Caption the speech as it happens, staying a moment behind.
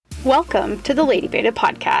Welcome to the Lady Beta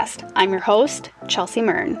podcast. I'm your host, Chelsea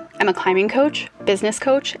Myrn. I'm a climbing coach, business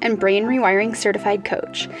coach, and brain rewiring certified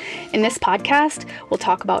coach. In this podcast, we'll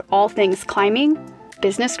talk about all things climbing,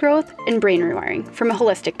 business growth, and brain rewiring from a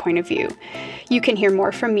holistic point of view. You can hear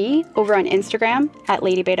more from me over on Instagram at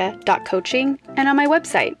ladybeta.coaching and on my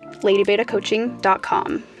website,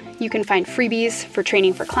 ladybetacoaching.com. You can find freebies for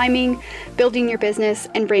training for climbing, building your business,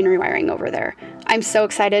 and brain rewiring over there. I'm so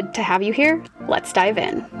excited to have you here. Let's dive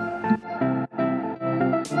in.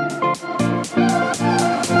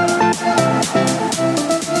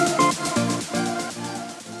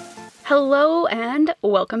 Hello and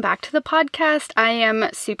welcome back to the podcast. I am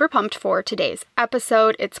super pumped for today's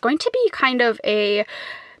episode. It's going to be kind of a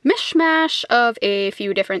mishmash of a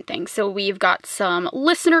few different things. So we've got some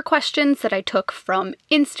listener questions that I took from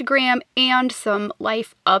Instagram and some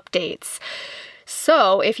life updates.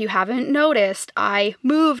 So if you haven't noticed, I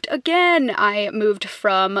moved again. I moved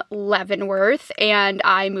from Leavenworth and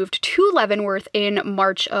I moved to Leavenworth in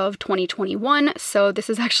March of 2021. So this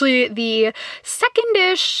is actually the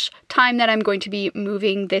second-ish time that I'm going to be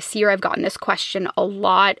moving this year. I've gotten this question a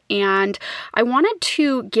lot and I wanted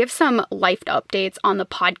to give some life updates on the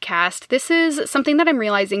podcast. This is something that I'm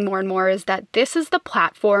realizing more and more is that this is the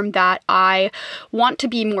platform that I want to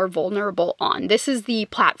be more vulnerable on. This is the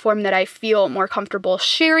platform that I feel more comfortable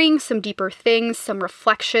sharing some deeper things, some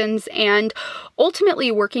reflections, and ultimately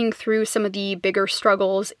working through some of the bigger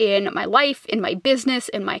struggles in my life, in my business,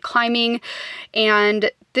 in my climbing. And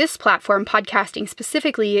this platform, podcasting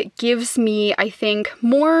specifically, gives me, I think,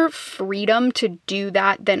 more freedom to do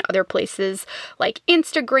that than other places like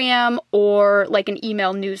Instagram or like an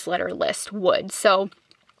email newsletter list would. So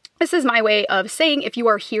this is my way of saying, if you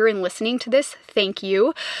are here and listening to this, thank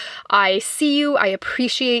you. I see you, I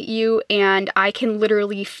appreciate you, and I can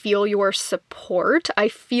literally feel your support. I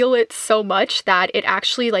feel it so much that it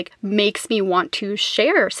actually makes me want to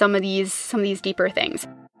share some of these deeper things.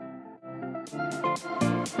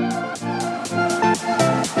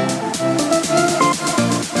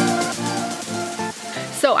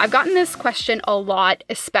 So I've gotten this question a lot,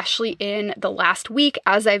 especially in the last week,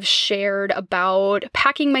 as I've shared about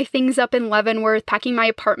packing my things up in Leavenworth, packing my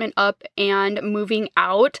apartment up and moving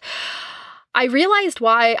out. I realized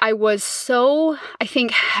why I was so,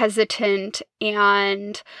 hesitant,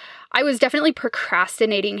 and I was definitely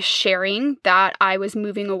procrastinating sharing that I was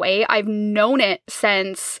moving away. I've known it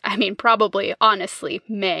since, probably, honestly,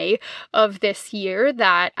 May of this year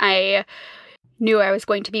that I knew I was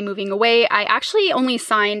going to be moving away. I actually only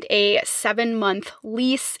signed a 7-month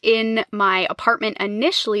lease in my apartment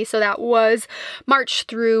initially, so that was March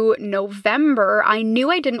through November. I knew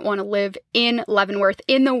I didn't want to live in Leavenworth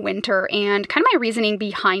in the winter, and kind of my reasoning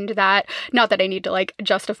behind that, not that I need to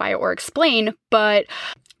justify or explain, but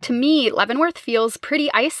to me, Leavenworth feels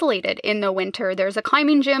pretty isolated in the winter. There's a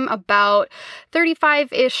climbing gym about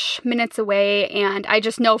 35-ish minutes away, and I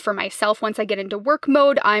just know for myself, once I get into work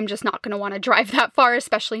mode, I'm just not going to want to drive that far,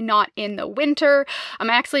 especially not in the winter. I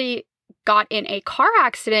actually got in a car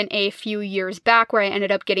accident a few years back where I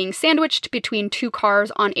ended up getting sandwiched between two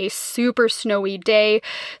cars on a super snowy day.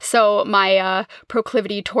 So my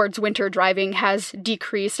proclivity towards winter driving has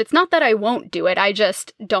decreased. It's not that I won't do it. I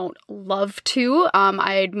just don't love to.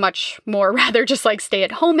 I'd much more rather just stay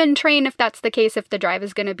at home and train if that's the case, if the drive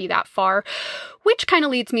is going to be that far. Which kind of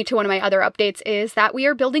leads me to one of my other updates is that we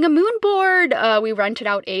are building a moon board. We rented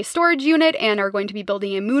out a storage unit and are going to be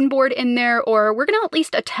building a moon board in there, or we're going to at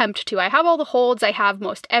least attempt to. I have all the holds, I have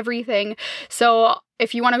most everything. So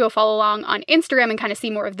if you want to go follow along on Instagram and kind of see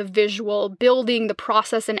more of the visual building, the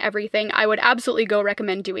process and everything, I would absolutely go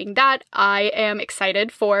recommend doing that. I am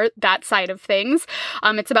excited for that side of things.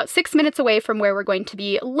 It's about 6 minutes away from where we're going to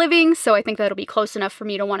be living, so I think that'll be close enough for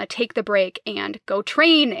me to want to take the break and go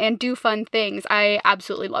train and do fun things. I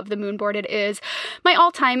absolutely love the moon board. It is my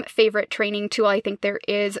all-time favorite training tool. I think there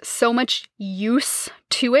is so much use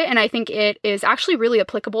to it, and I think it is actually really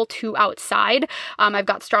applicable to outside. I've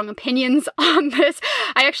got strong opinions on this.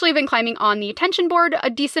 I actually have been climbing on the Tension board a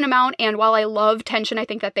decent amount, and while I love Tension, I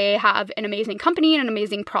think that they have an amazing company and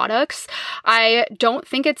amazing products. I don't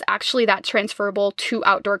think it's actually that transferable to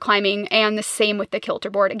outdoor climbing, and the same with the Kilter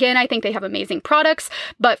board. Again, I think they have amazing products,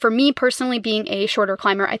 but for me personally, being a shorter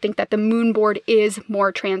climber, I think that the moon board is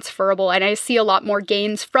more transferable, and I see a lot more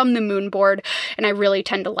gains from the moon board, and I really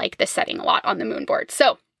tend to like this setting a lot on the moon board.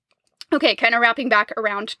 So Okay, kind of wrapping back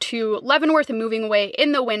around to Leavenworth and moving away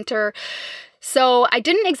in the winter. So I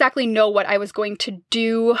didn't exactly know what I was going to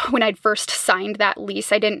do when I'd first signed that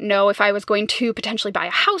lease. I didn't know if I was going to potentially buy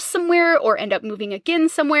a house somewhere or end up moving again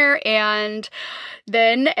somewhere. And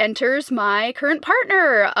then enters my current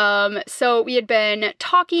partner. So we had been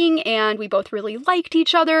talking and we both really liked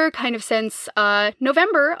each other kind of since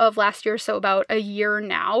November of last year, so about a year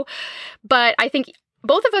now. But I think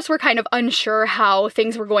both of us were kind of unsure how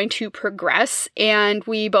things were going to progress, and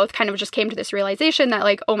we both kind of just came to this realization that,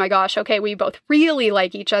 like, oh my gosh, okay, we both really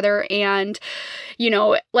like each other, and, you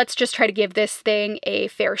know, let's just try to give this thing a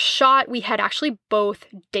fair shot. We had actually both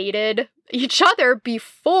dated each other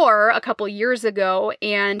before a couple years ago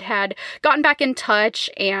and had gotten back in touch,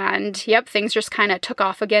 and yep, things just kind of took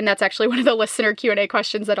off again. That's actually one of the listener Q&A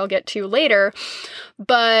questions that I'll get to later.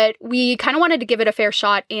 But we kind of wanted to give it a fair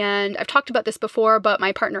shot, and I've talked about this before, but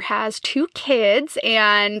my partner has 2 kids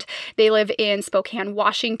and they live in Spokane,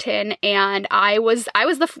 Washington, and I was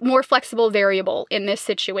the more flexible variable in this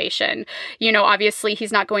situation. You know, obviously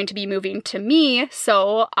he's not going to be moving to me,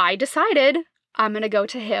 so I decided I'm going to go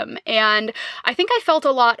to him. And I think I felt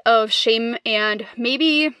a lot of shame and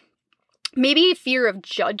maybe fear of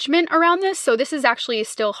judgment around this. So this is actually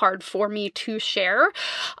still hard for me to share.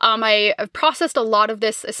 I've processed a lot of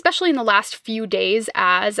this, especially in the last few days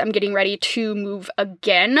as I'm getting ready to move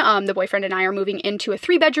again. The boyfriend and I are moving into a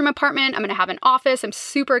 3-bedroom apartment. I'm going to have an office. I'm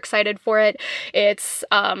super excited for it. It's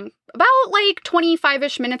about like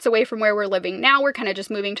 25-ish minutes away from where we're living now. We're kind of just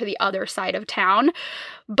moving to the other side of town.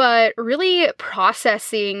 But really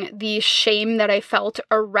processing the shame that I felt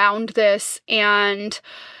around this and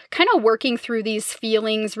kind of working through these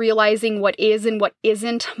feelings, realizing what is and what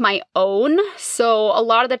isn't my own. So a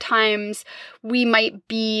lot of the times we might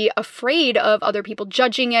be afraid of other people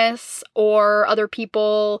judging us or other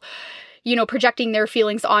people, you know, projecting their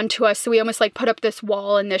feelings onto us. So we almost like put up this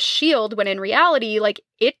wall and this shield when in reality, like,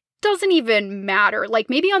 it doesn't even matter. Like,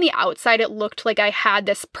 maybe on the outside it looked like I had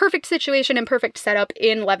this perfect situation and perfect setup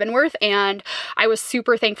in Leavenworth, and I was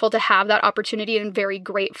super thankful to have that opportunity and very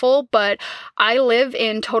grateful, but I live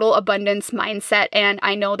in total abundance mindset, and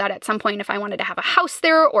I know that at some point if I wanted to have a house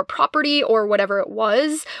there or property or whatever it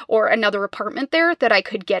was, or another apartment there, that I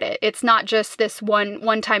could get it. It's not just this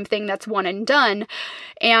one-time thing that's one and done.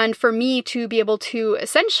 And for me to be able to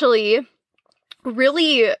essentially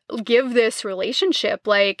really give this relationship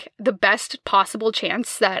like the best possible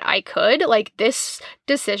chance that I could. Like, this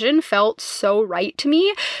decision felt so right to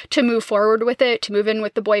me to move forward with it, to move in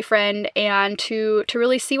with the boyfriend, and to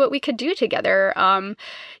really see what we could do together.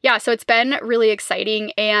 So it's been really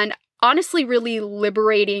exciting and honestly really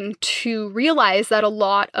liberating to realize that a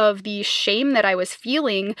lot of the shame that I was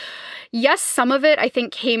feeling, yes, some of it I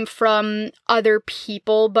think came from other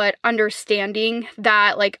people, but understanding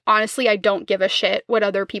that, like, honestly, I don't give a shit what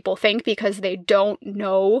other people think because they don't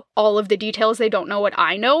know all of the details. They don't know what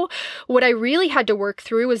I know. What I really had to work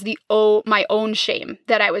through was my own shame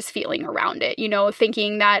that I was feeling around it, you know,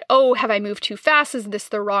 thinking that, oh, have I moved too fast? Is this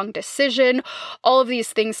the wrong decision? All of these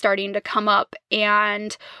things starting to come up.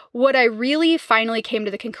 And what I really finally came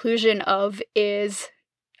to the conclusion of is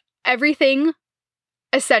everything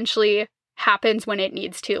essentially happens when it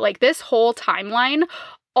needs to. Like, this whole timeline,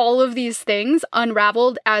 all of these things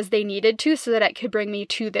unraveled as they needed to so that it could bring me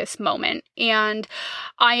to this moment. And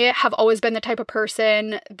I have always been the type of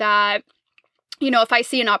person that, you know, if I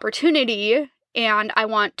see an opportunity and I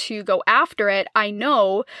want to go after it, I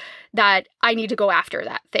know that I need to go after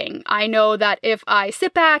that thing. I know that if I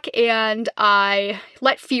sit back and I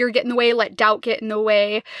let fear get in the way, let doubt get in the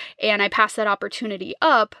way, and I pass that opportunity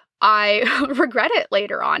up, I regret it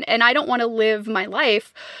later on. And I don't want to live my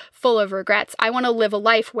life full of regrets. I want to live a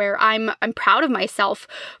life where I'm proud of myself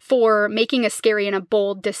for making a scary and a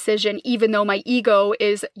bold decision, even though my ego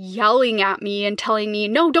is yelling at me and telling me,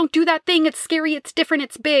 no, don't do that thing. It's scary. It's different.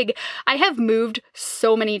 It's big. I have moved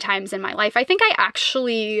so many times in my life. I think I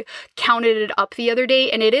actually counted it up the other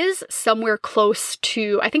day, and it is somewhere close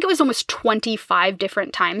to, I think it was almost 25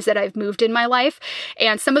 different times that I've moved in my life.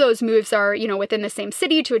 And some of those moves are, you know, within the same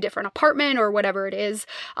city to a different apartment or whatever it is.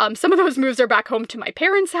 Some of those moves are back home to my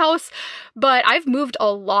parents' house. But I've moved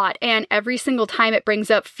a lot, and every single time it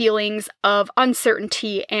brings up feelings of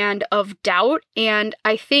uncertainty and of doubt. And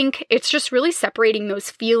I think it's just really separating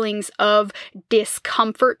those feelings of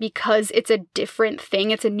discomfort because it's a different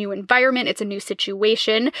thing. It's a new environment. It's a new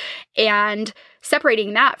situation. And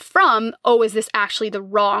separating that from, oh, is this actually the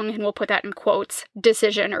wrong, and we'll put that in quotes,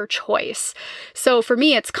 decision or choice. So for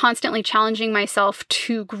me, it's constantly challenging myself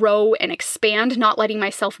to grow and expand, not letting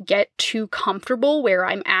myself get too comfortable where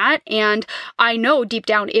I'm at. And I know deep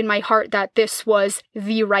down in my heart that this was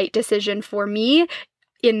the right decision for me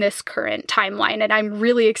in this current timeline, and I'm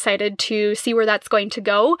really excited to see where that's going to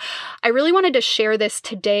go. I really wanted to share this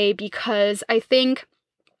today because I think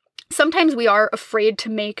sometimes we are afraid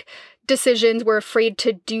to make decisions. We're afraid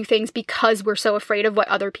to do things because we're so afraid of what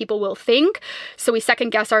other people will think. So we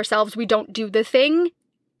second guess ourselves. We don't do the thing.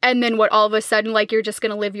 And then what all of a sudden, like, you're just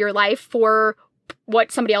going to live your life for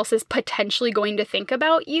what somebody else is potentially going to think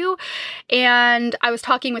about you. And I was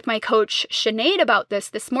talking with my coach, Sinead, about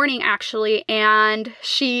this morning, actually. And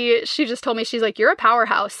she just told me, she's like, you're a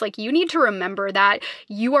powerhouse. Like, you need to remember that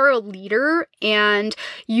you are a leader and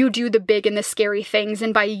you do the big and the scary things.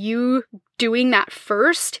 And by you doing that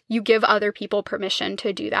first, you give other people permission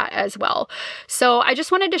to do that as well. So I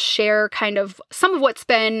just wanted to share kind of some of what's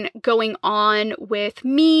been going on with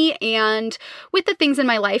me and with the things in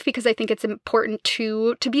my life, because I think it's important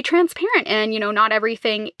to be transparent. And, not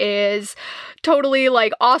everything is totally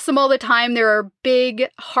like awesome all the time. There are big,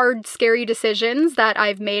 hard, scary decisions that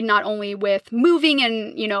I've made, not only with moving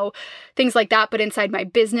and, things like that, but inside my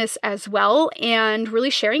business as well. And really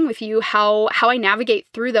sharing with you how I navigate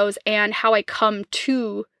through those and how I come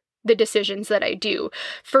to the decisions that I do.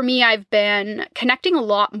 For me, I've been connecting a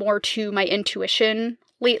lot more to my intuition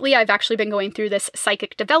lately. I've actually been going through this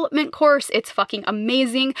psychic development course. It's fucking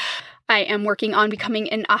amazing. I am working on becoming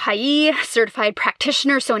an Ahai certified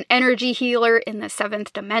practitioner, so an energy healer in the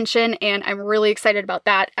 7th dimension, and I'm really excited about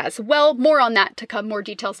that as well. More on that to come, more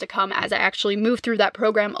details to come as I actually move through that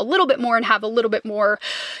program a little bit more and have a little bit more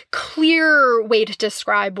clear way to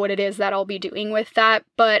describe what it is that I'll be doing with that.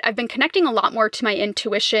 But I've been connecting a lot more to my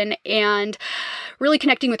intuition and really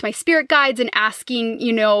connecting with my spirit guides and asking,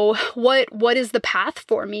 what is the path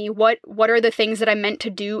for me? What are the things that I'm meant to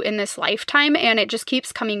do in this lifetime? And it just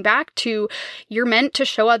keeps coming back to, you're meant to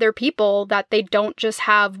show other people that they don't just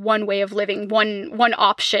have one way of living, one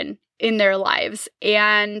option in their lives,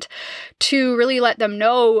 and to really let them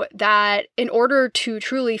know that in order to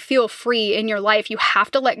truly feel free in your life, you have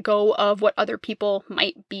to let go of what other people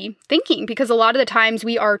might be thinking, because a lot of the times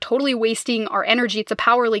we are totally wasting our energy. It's a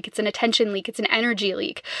power leak, it's an attention leak, it's an energy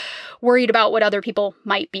leak, worried about what other people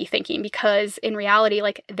might be thinking, because in reality,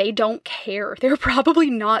 like, they don't care. They're probably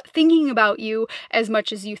not thinking about you as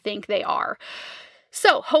much as you think they are.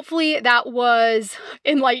 So hopefully that was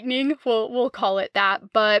enlightening. We'll call it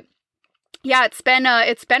that. But yeah, it's been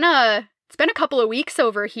a couple of weeks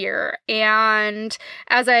over here, and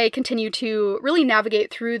as I continue to really navigate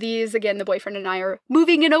through these, again, the boyfriend and I are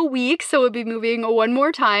moving in a week, so we'll be moving one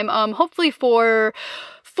more time, hopefully for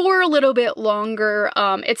a little bit longer.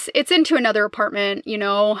 It's into another apartment,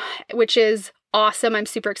 which is awesome. I'm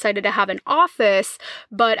super excited to have an office,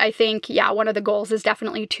 but I think, one of the goals is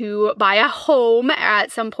definitely to buy a home at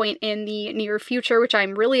some point in the near future, which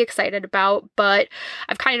I'm really excited about. But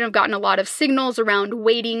I've kind of gotten a lot of signals around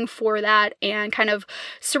waiting for that and kind of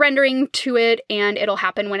surrendering to it, and it'll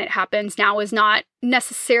happen when it happens. Now is not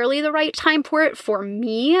necessarily the right time for it for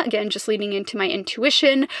me. Again, just leaning into my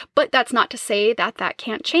intuition, but that's not to say that that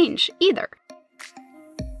can't change either.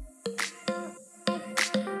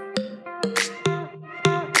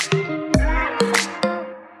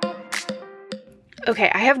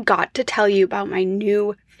 Okay, I have got to tell you about my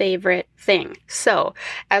new favorite thing. So,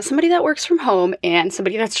 as somebody that works from home and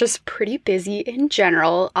somebody that's just pretty busy in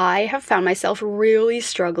general, I have found myself really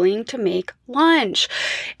struggling to make lunch.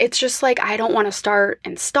 It's just like, I don't want to start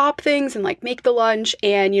and stop things and like make the lunch.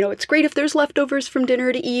 And it's great if there's leftovers from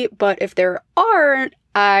dinner to eat, but if there aren't,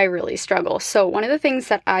 I really struggle. So one of the things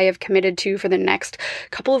that I have committed to for the next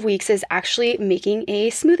couple of weeks is actually making a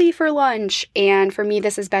smoothie for lunch. And for me,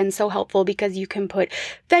 this has been so helpful because you can put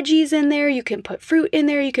veggies in there, you can put fruit in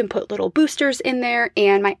there, you can put little boosters in there.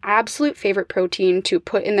 And my absolute favorite protein to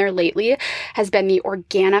put in there lately has been the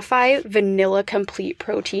Organifi Vanilla Complete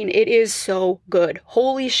Protein. It is so good.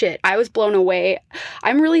 Holy shit. I was blown away.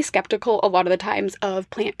 I'm really skeptical a lot of the times of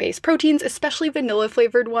plant-based proteins, especially vanilla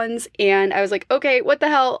flavored ones. And I was like, okay, what the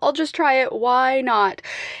hell? I'll just try it. Why not?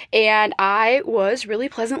 And I was really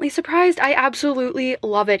pleasantly surprised. I absolutely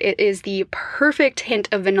love it. It is the perfect hint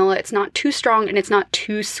of vanilla. It's not too strong and it's not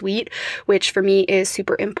too sweet, which for me is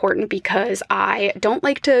super important because I don't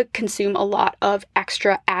like to consume a lot of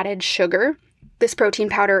extra added sugar. This protein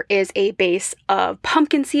powder is a base of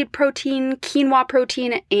pumpkin seed protein, quinoa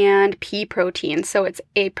protein, and pea protein. So it's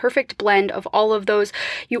a perfect blend of all of those.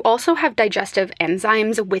 You also have digestive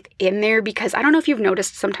enzymes within there because I don't know if you've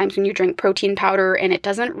noticed sometimes when you drink protein powder and it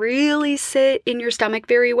doesn't really sit in your stomach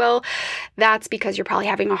very well, that's because you're probably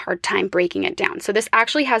having a hard time breaking it down. So this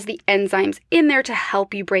actually has the enzymes in there to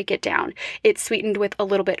help you break it down. It's sweetened with a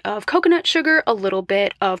little bit of coconut sugar, a little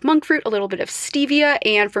bit of monk fruit, a little bit of stevia,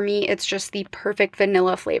 and for me, it's just the perfect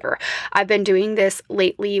vanilla flavor. I've been doing this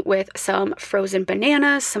lately with some frozen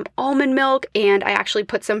bananas, some almond milk, and I actually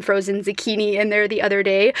put some frozen zucchini in there the other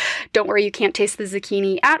day. Don't worry, you can't taste the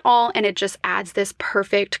zucchini at all, and it just adds this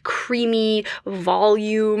perfect creamy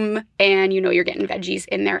volume, and you're getting veggies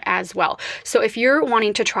in there as well. So if you're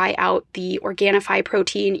wanting to try out the Organifi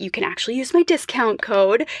protein, you can actually use my discount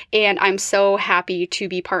code, and I'm so happy to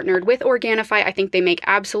be partnered with Organifi. I think they make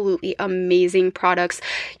absolutely amazing products.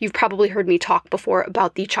 You've probably heard me talk before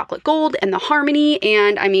about the chocolate gold and the harmony,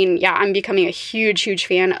 and I'm becoming a huge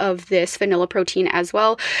fan of this vanilla protein as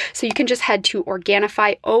well. So you can just head to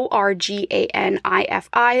Organifi, Organifi.com,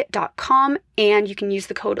 and you can use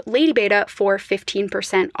the code LadyBeta for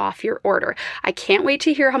 15% off your order. I can't wait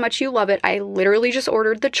to hear how much you love it. I literally just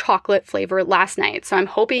ordered the chocolate flavor last night, so I'm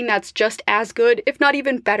hoping that's just as good, if not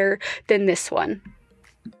even better, than this one.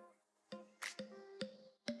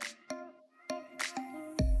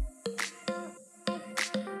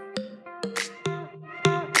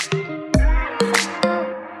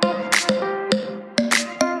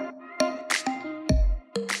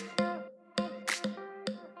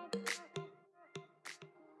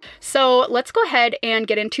 So let's go ahead and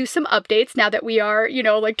get into some updates now that we are,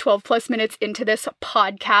 12 plus minutes into this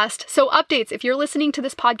podcast. So updates, if you're listening to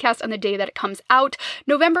this podcast on the day that it comes out,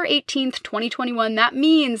 November 18th, 2021, that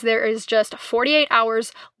means there is just 48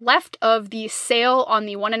 hours left of the sale on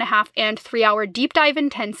the 1.5 and 3 hour deep dive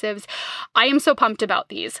intensives. I am so pumped about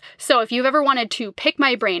these. So if you've ever wanted to pick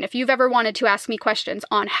my brain, if you've ever wanted to ask me questions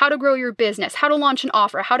on how to grow your business, how to launch an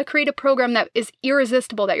offer, how to create a program that is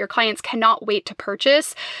irresistible that your clients cannot wait to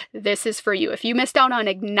purchase, this is for you. If you missed out on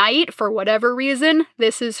Ignite for whatever reason,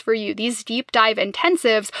 this is for you. These deep dive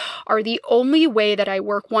intensives are the only way that I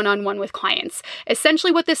work one-on-one with clients.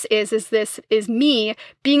 Essentially what this is me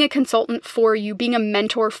being a consultant for you, being a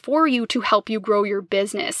mentor for you to help you grow your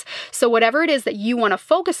business. So whatever it is that you want to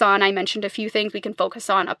focus on, I mentioned a few things. We can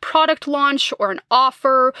focus on a product launch or an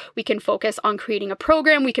offer. We can focus on creating a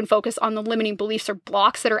program. We can focus on the limiting beliefs or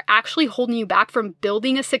blocks that are actually holding you back from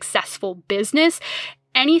building a successful business.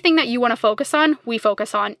 Anything that you want to focus on, we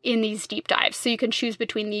focus on in these deep dives. So you can choose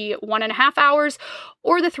between the 1.5 hours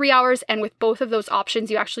or the 3 hours. And with both of those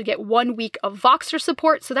options, you actually get 1 week of Voxer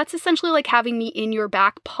support. So that's essentially like having me in your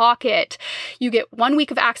back pocket. You get 1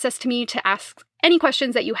 week of access to me to ask any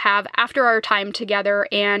questions that you have after our time together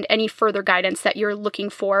and any further guidance that you're looking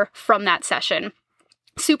for from that session.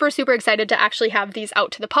 Super excited to actually have these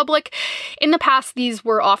out to the public. In the past, these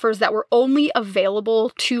were offers that were only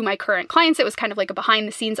available to my current clients. It was kind of like a behind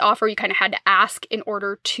the scenes offer. You kind of had to ask in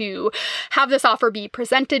order to have this offer be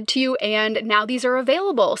presented to you. And now these are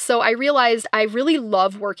available. So I realized I really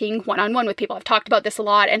love working one-on-one with people. I've talked about this a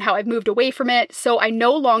lot and how I've moved away from it. So I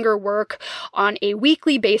no longer work on a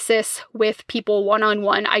weekly basis with people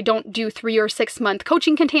one-on-one. I don't do 3 or 6 month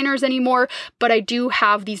coaching containers anymore, but I do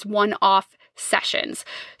have these one-off sessions.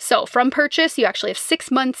 So from purchase, you actually have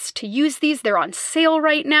 6 months to use these. They're on sale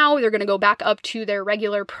right now. They're going to go back up to their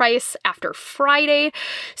regular price after Friday.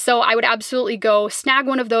 So I would absolutely go snag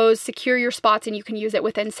one of those, secure your spots, and you can use it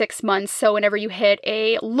within 6 months. So whenever you hit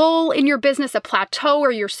a lull in your business, a plateau,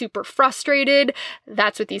 or you're super frustrated,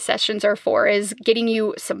 that's what these sessions are for, is getting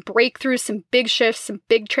you some breakthroughs, some big shifts, some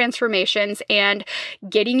big transformations, and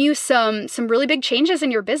getting you some really big changes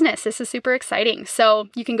in your business. This is super exciting. So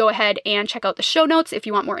you can go ahead and check out the show notes if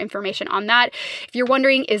you want more information on that. If you're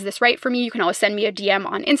wondering, is this right for me? You can always send me a DM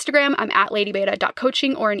on Instagram. I'm at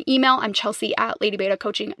ladybeta.coaching, or an email. I'm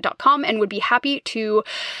chelsea@ladybetacoaching.com, and would be happy to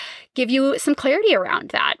give you some clarity around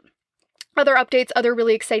that. Other updates, other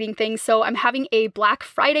really exciting things. So I'm having a Black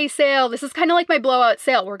Friday sale. This is kind of like my blowout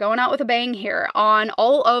sale. We're going out with a bang here on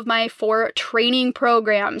all of my 4 training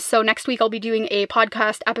programs. So next week I'll be doing a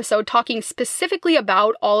podcast episode talking specifically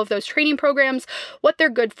about all of those training programs, what they're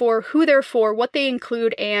good for, who they're for, what they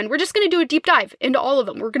include, and we're just going to do a deep dive into all of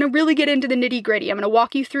them. We're going to really get into the nitty-gritty. I'm going to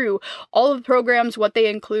walk you through all of the programs, what they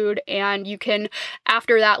include, and you can,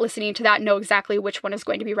 after that, listening to that, know exactly which one is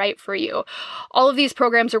going to be right for you. All of these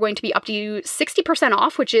programs are going to be up to you do 60%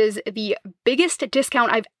 off, which is the biggest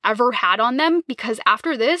discount I've ever had on them, because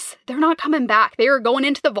after this, they're not coming back. They are going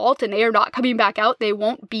into the vault and they are not coming back out. They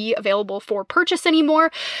won't be available for purchase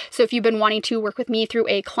anymore. So if you've been wanting to work with me through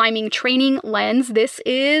a climbing training lens, this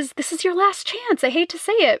is your last chance. I hate to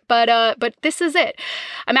say it, but this is it.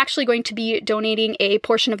 I'm actually going to be donating a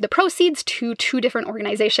portion of the proceeds to 2 different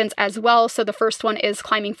organizations as well. So the first one is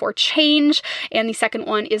Climbing for Change, and the second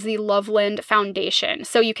one is the Loveland Foundation.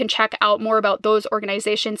 So you can check out more about those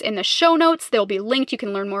organizations in the show notes. They'll be linked. You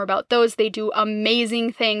can learn more about those. They do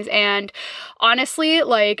amazing things. And honestly,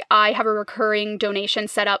 like, I have a recurring donation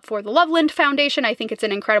set up for the Loveland Foundation. I think it's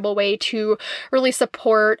an incredible way to really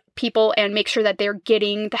support people and make sure that they're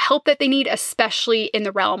getting the help that they need, especially in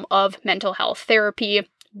the realm of mental health therapy.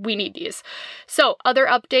 We need these. So, other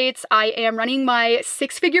updates. I am running my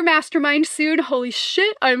 6-figure mastermind soon. Holy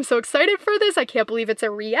shit, I'm so excited for this. I can't believe it's a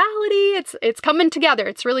reality. It's coming together.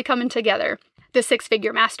 It's really coming together. The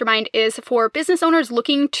 6-figure mastermind is for business owners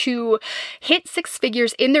looking to hit 6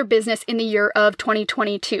 figures in their business in the year of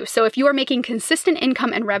 2022. So if you are making consistent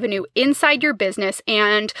income and revenue inside your business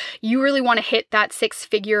and you really want to hit that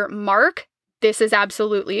 6-figure mark, this is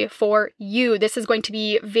absolutely for you. This is going to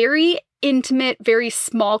be very intimate, very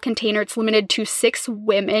small container. It's limited to 6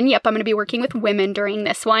 women. Yep, I'm going to be working with women during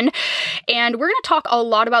this one. And we're going to talk a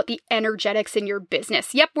lot about the energetics in your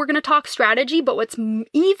business. Yep, we're going to talk strategy, but what's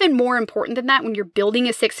even more important than that when you're building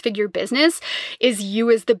a 6-figure business is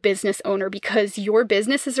you as the business owner, because your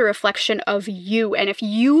business is a reflection of you. And if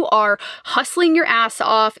you are hustling your ass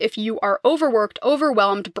off, if you are overworked,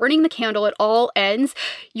 overwhelmed, burning the candle at all ends,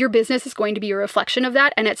 your business is going to be a reflection of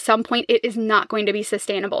that. And at some point, it is not going to be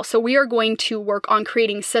sustainable. So we are going to work on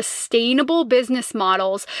creating sustainable business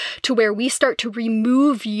models to where we start to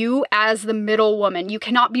remove you as the middle woman. You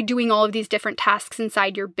cannot be doing all of these different tasks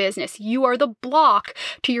inside your business. You are the block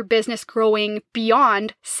to your business growing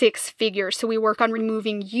beyond 6 figures. So we work on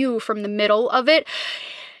removing you from the middle of it.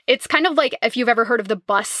 It's kind of like if you've ever heard of the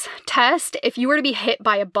bus test. If you were to be hit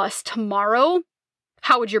by a bus tomorrow,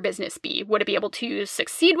 how would your business be? Would it be able to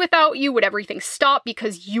succeed without you? Would everything stop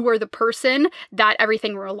because you are the person that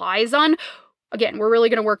everything relies on? Again, we're really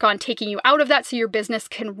going to work on taking you out of that so your business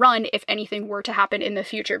can run if anything were to happen in the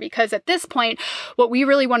future. Because at this point, what we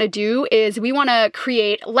really want to do is we want to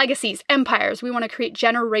create legacies, empires. We want to create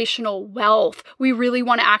generational wealth. We really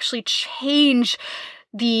want to actually change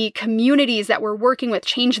the communities that we're working with,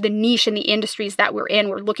 change the niche in the industries that we're in.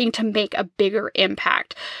 We're looking to make a bigger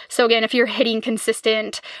impact. So again, if you're hitting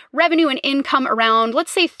consistent revenue and income around,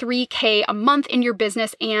 let's say $3,000 a month in your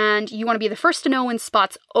business, and you want to be the first to know when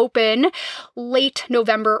spots open late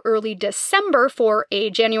November, early December for a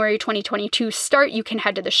January 2022 start, you can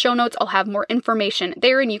head to the show notes. I'll have more information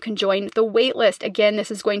there and you can join the wait list. Again,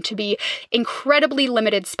 this is going to be incredibly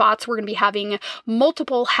limited spots. We're going to be having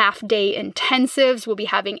multiple half-day intensives. We'll be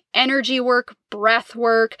having energy work, breath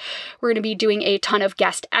work. We're going to be doing a ton of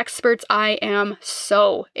guest experts. I am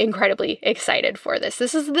so incredibly excited for this.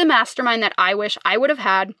 This is the mastermind that I wish I would have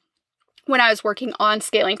had when I was working on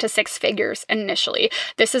scaling to 6 figures initially.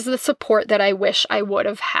 This is the support that I wish I would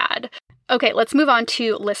have had. Okay, let's move on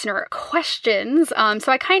to listener questions.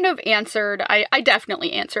 So I kind of answered, I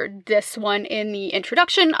definitely answered this one in the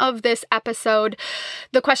introduction of this episode.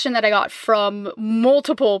 The question that I got from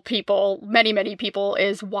multiple people, many people,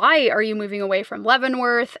 is why are you moving away from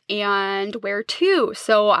Leavenworth and where to?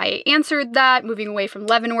 So I answered that, moving away from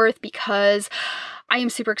Leavenworth because I am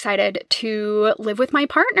super excited to live with my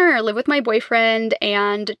partner, live with my boyfriend,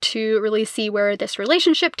 and to really see where this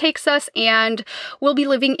relationship takes us. And we'll be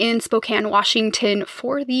living in Spokane, Washington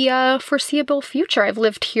for the foreseeable future. I've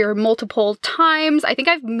lived here multiple times. I think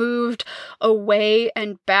I've moved away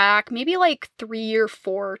and back maybe like 3 or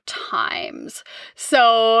 4 times.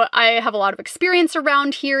 So I have a lot of experience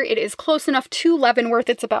around here. It is close enough to Leavenworth.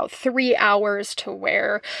 It's about 3 hours to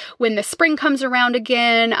where when the spring comes around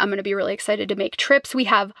again, I'm going to be really excited to make trips. We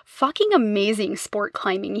have fucking amazing sport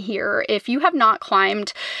climbing here. If you have not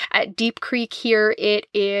climbed at Deep Creek here, it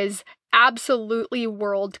is absolutely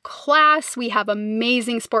world class. We have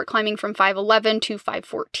amazing sport climbing from 511 to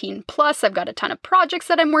 514 plus. I've got a ton of projects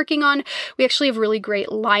that I'm working on. We actually have really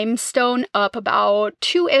great limestone up about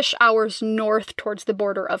 2-ish hours north towards the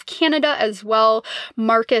border of Canada as well.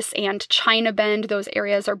 Marcus and China Bend, those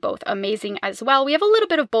areas are both amazing as well. We have a little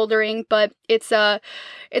bit of bouldering, but it's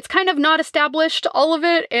kind of not established, all of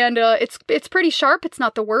it, and it's pretty sharp. It's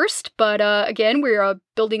not the worst, but again, we're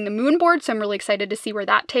building the moon board, so I'm really excited to see where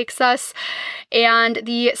that takes us. And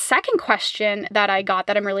the second question that I got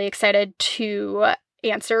that I'm really excited to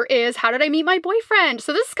answer is, how did I meet my boyfriend?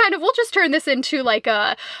 So this is kind of, we'll just turn this into like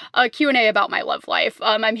a Q&A about my love life.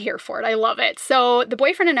 I'm here for it. I love it. So the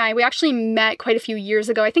boyfriend and I, we actually met quite a few years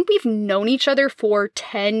ago. I think we've known each other for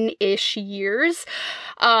 10-ish years.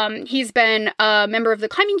 He's been a member of the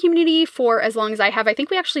climbing community for as long as I have. I think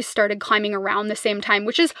we actually started climbing around the same time,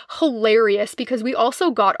 which is hilarious because we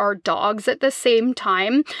also got our dogs at the same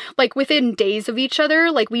time, like within days of each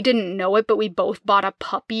other. Like we didn't know it, but we both bought a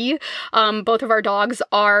puppy. Both of our dogs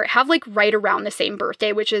have like right around the same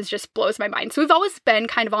birthday, which is just blows my mind. So we've always been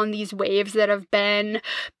kind of on these waves that have been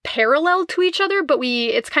parallel to each other, but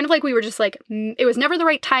it's kind of like we were just like, it was never the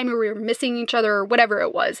right time, or we were missing each other, or whatever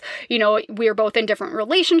it was. You know, we were both in different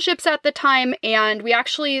relationships at the time, and we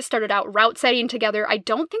actually started out route setting together. I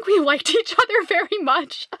don't think we liked each other very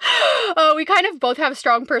much. We kind of both have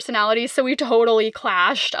strong personalities, so we totally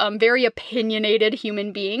clashed. Very opinionated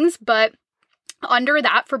human beings, but under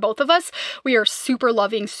that, for both of us, we are super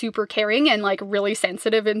loving, super caring, and like really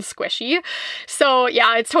sensitive and squishy. So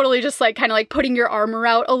yeah, it's totally just like kind of like putting your armor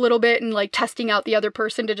out a little bit and like testing out the other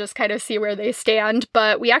person to just kind of see where they stand.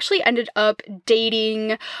 But we actually ended up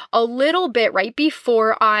dating a little bit right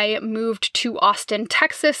before I moved to Austin,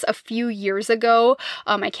 Texas a few years ago.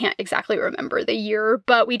 I can't exactly remember the year,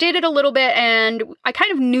 but we dated a little bit, and I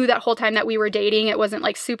kind of knew that whole time that we were dating, it wasn't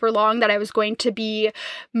like super long, that I was going to be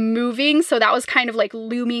moving. So that was kind of like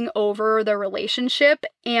looming over the relationship,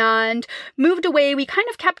 and moved away. We kind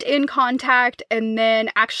of kept in contact, and then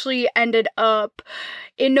actually ended up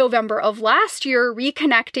in November of last year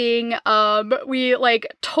reconnecting. We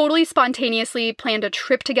like totally spontaneously planned a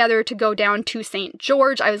trip together to go down to St.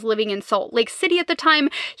 George. I was living in Salt Lake City at the time.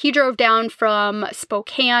 He drove down from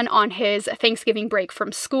Spokane on his Thanksgiving break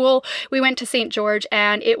from school. We went to St. George,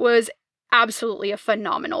 and it was absolutely a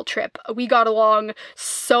phenomenal trip. We got along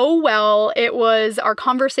so well. Our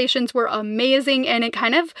conversations were amazing, and it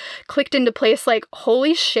kind of clicked into place like,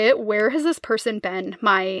 holy shit, where has this person been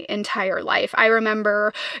my entire life? I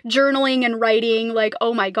remember journaling and writing like,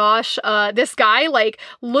 oh my gosh, this guy like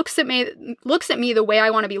looks at me the way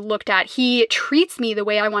I want to be looked at. He treats me the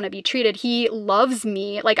way I want to be treated. He loves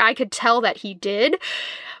me. Like I could tell that he did.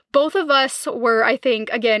 Both of us were, I think,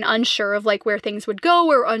 again, unsure of like where things would go.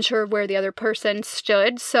 We were unsure of where the other person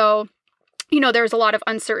stood. So, you know, there's a lot of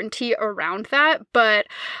uncertainty around that. But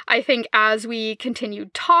I think as we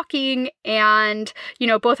continued talking and, you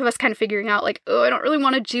know, both of us kind of figuring out like, oh, I don't really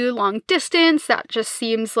want to do long distance. That just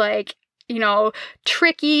seems like, you know,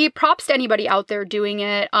 tricky. Props to anybody out there doing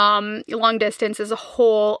it. Long distance is a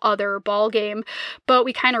whole other ball game. But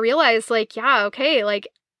we kind of realized like, yeah, okay, like,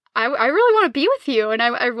 I really want to be with you, and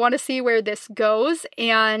I want to see where this goes.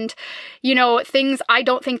 And, you know, I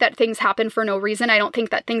don't think that things happen for no reason. I don't think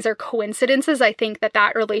that things are coincidences. I think that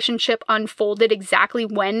that relationship unfolded exactly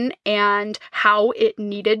when and how it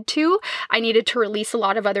needed to. I needed to release a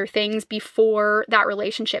lot of other things before that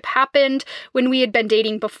relationship happened. When we had been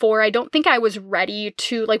dating before, I don't think I was ready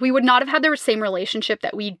to, like, we would not have had the same relationship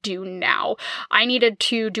that we do now. I needed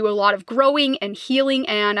to do a lot of growing and healing,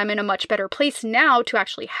 and I'm in a much better place now to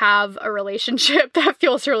actually have a relationship that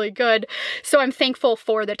feels really good. So I'm thankful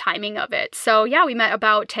for the timing of it. So yeah, we met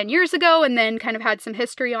about 10 years ago, and then kind of had some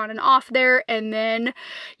history on and off there. And then,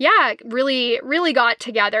 yeah, really, really got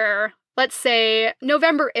together, let's say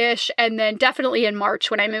November-ish, and then definitely in March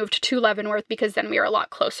when I moved to Leavenworth, because then we were a lot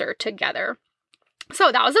closer together. So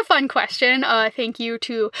that was a fun question. Thank you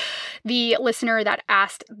to the listener that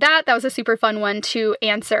asked that. That was a super fun one to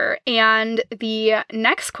answer. And the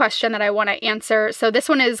next question that I want to answer, so this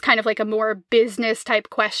one is kind of like a more business type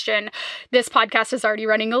question. This podcast is already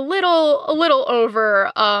running a little over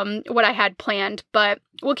what I had planned, but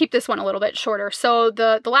we'll keep this one a little bit shorter. So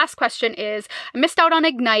the last question is, I missed out on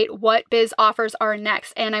Ignite. What biz offers are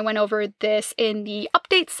next? And I went over this in the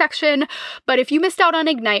updates section, but if you missed out on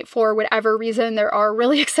Ignite for whatever reason, there are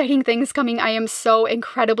really exciting things coming. I am so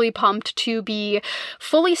incredibly pumped to be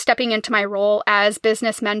fully stepping into my role as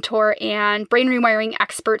business mentor and brain rewiring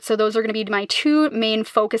expert. So those are going to be my two main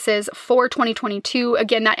focuses for 2022.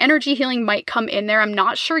 Again, that energy healing might come in there. I'm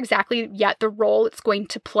not sure exactly yet the role it's going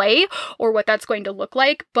to play or what that's going to look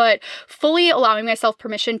like, but fully allowing myself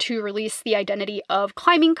permission to release the identity of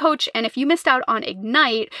climbing coach. And if you missed out on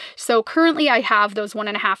Ignite, so currently I have those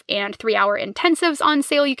 1.5 and 3 hour intensives on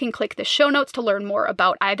sale. You can click the show notes to learn more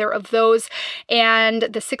about either of those. And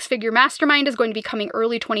the 6-figure mastermind is going to be coming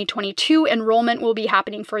early 2022. Enrollment will be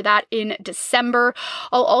happening for that in December.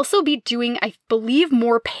 I'll also be doing, I believe,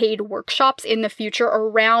 more paid workshops in the future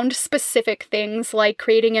around specific things like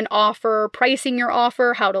creating an offer, pricing your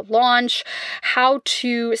offer, how to launch, how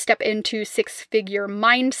to step into six-figure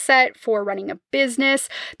mindset for running a business.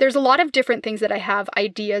 There's a lot of different things that I have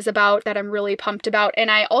ideas about that I'm really pumped about. And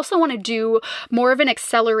I also want to do more of an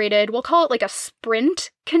accelerated, we'll call it like a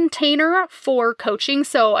sprint container for coaching.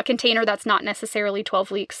 So a container that's not necessarily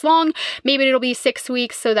 12 weeks long. Maybe it'll be 6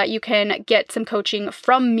 weeks so that you can get some coaching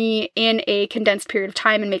from me in a condensed period of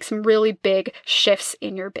time and make some really big shifts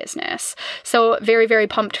in your business. So very, very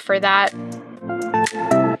pumped for that.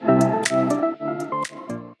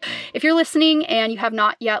 If you're listening and you have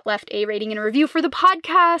not yet left a rating and a review for the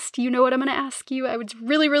podcast, you know what I'm going to ask you. I would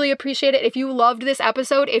really, really appreciate it if you loved this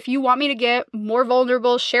episode. If you want me to get more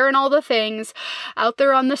vulnerable, sharing all the things out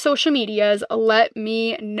there on the social medias, let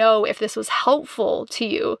me know. If this was helpful to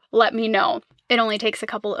you, let me know. It only takes a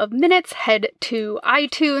couple of minutes. Head to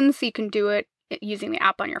iTunes. You can do it using the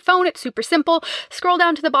app on your phone. It's super simple. Scroll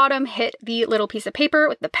down to the bottom, hit the little piece of paper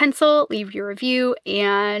with the pencil, leave your review,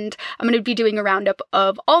 and I'm going to be doing a roundup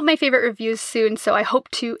of all of my favorite reviews soon, so I hope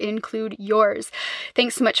to include yours.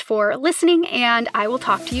 Thanks so much for listening, and I will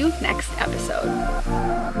talk to you next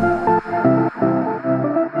episode.